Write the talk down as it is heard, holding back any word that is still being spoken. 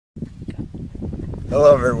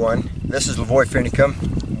Hello everyone, this is Lavoy Finicum,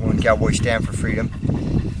 One Cowboy Stand for Freedom.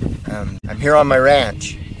 I'm here on my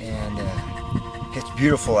ranch and it's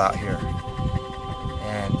beautiful out here.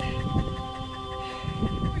 And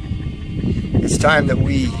it's time that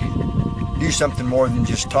we do something more than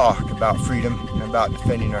just talk about freedom and about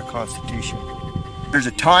defending our Constitution. There's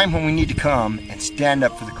a time when we need to come and stand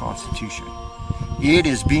up for the Constitution. It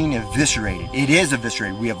is being eviscerated. It is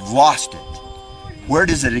eviscerated. We have lost it. Where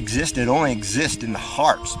does it exist? It only exists in the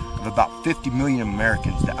hearts of about 50 million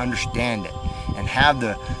Americans that understand it and have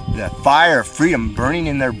the fire of freedom burning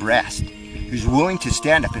in their breast, who's willing to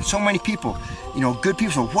stand up. And so many people, good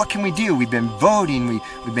people, so what can we do? We've been voting,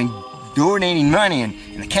 we've been donating money, and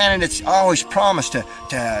the candidates always promise to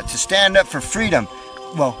stand up for freedom.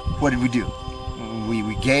 Well, what did we do?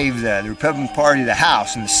 We gave the Republican Party the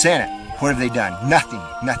House and the Senate. What have they done? Nothing.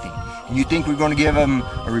 And you think we're going to give them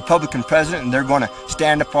a Republican president and they're going to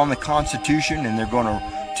stand up on the Constitution and they're going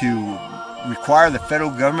to require the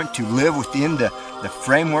federal government to live within the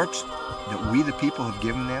frameworks that we the people have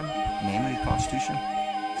given them, namely the Constitution?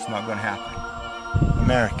 It's not going to happen.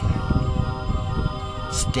 America,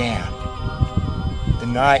 stand. The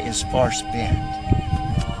night is far spent.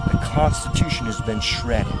 The Constitution has been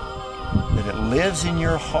shredded. That it lives in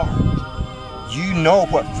your heart. You know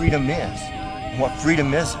what freedom is and what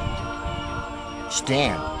freedom isn't.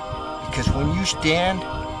 Stand, because when you stand,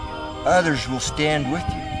 others will stand with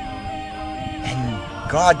you.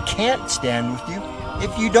 And God can't stand with you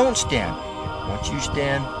if you don't stand. Once you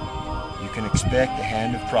stand, you can expect the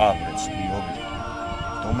hand of providence to be over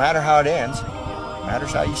you. Don't matter how it ends, it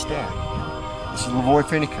matters how you stand. This is Lavoy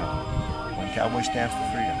Finicum, One Cowboy Stands for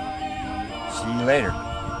Freedom. See you later.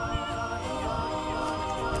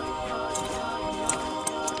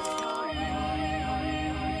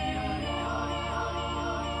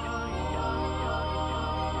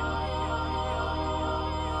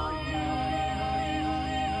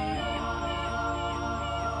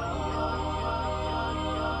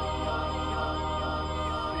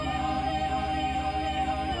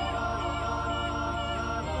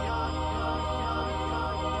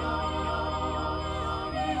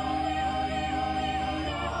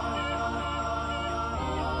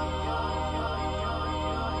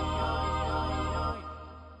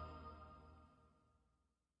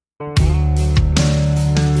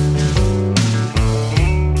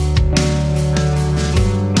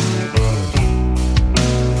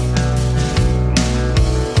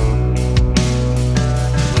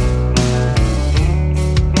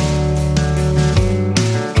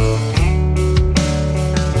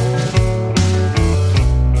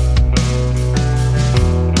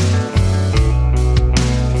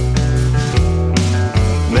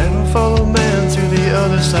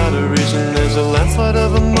 Side of reason, there's a landslide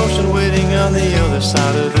of emotion waiting on the other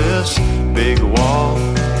side of this big wall.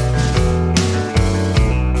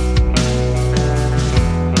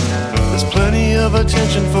 There's plenty of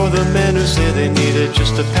attention for the men who say they need it.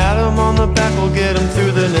 Just a pat them on the back will get them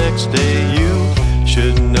through the next day. You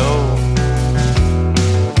should know.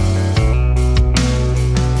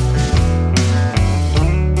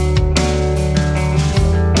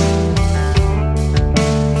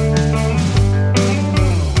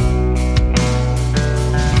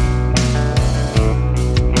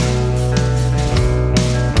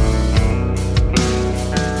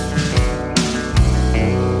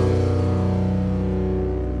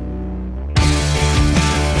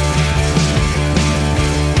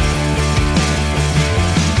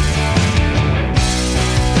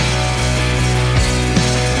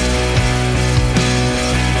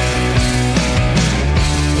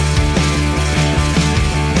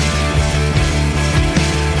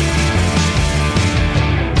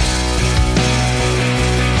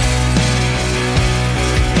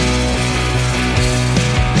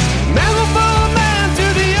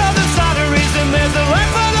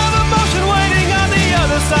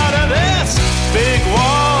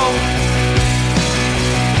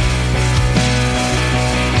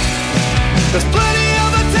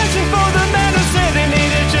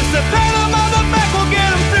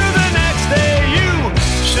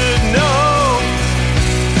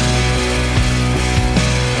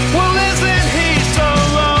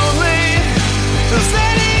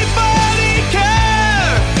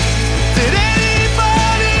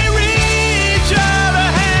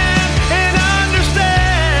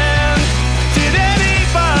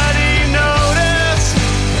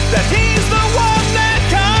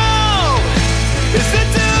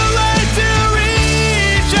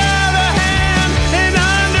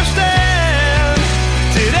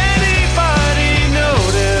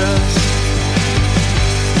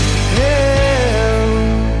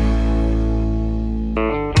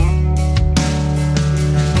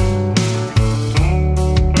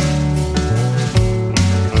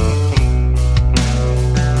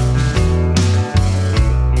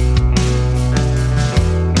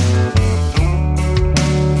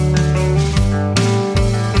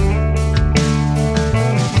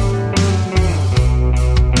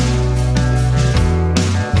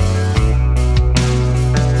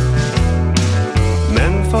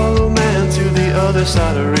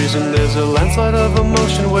 side of reason. There's a landslide of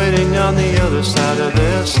emotion waiting on the other side of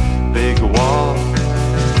this big wall.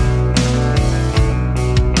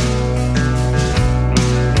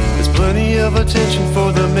 There's plenty of attention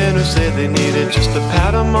for the men who say they need it. Just a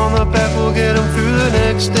pat them on the back will get them through the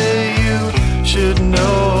next day. You should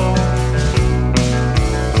know.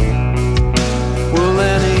 Will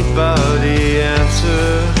anybody answer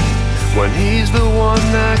when he's the one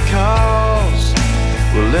that calls?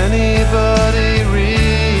 Will anybody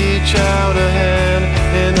reach out a hand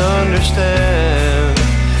and understand?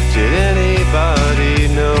 Did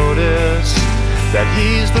anybody notice that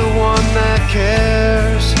he's the one that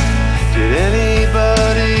cares? Did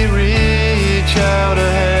anybody reach out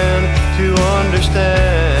a hand to understand?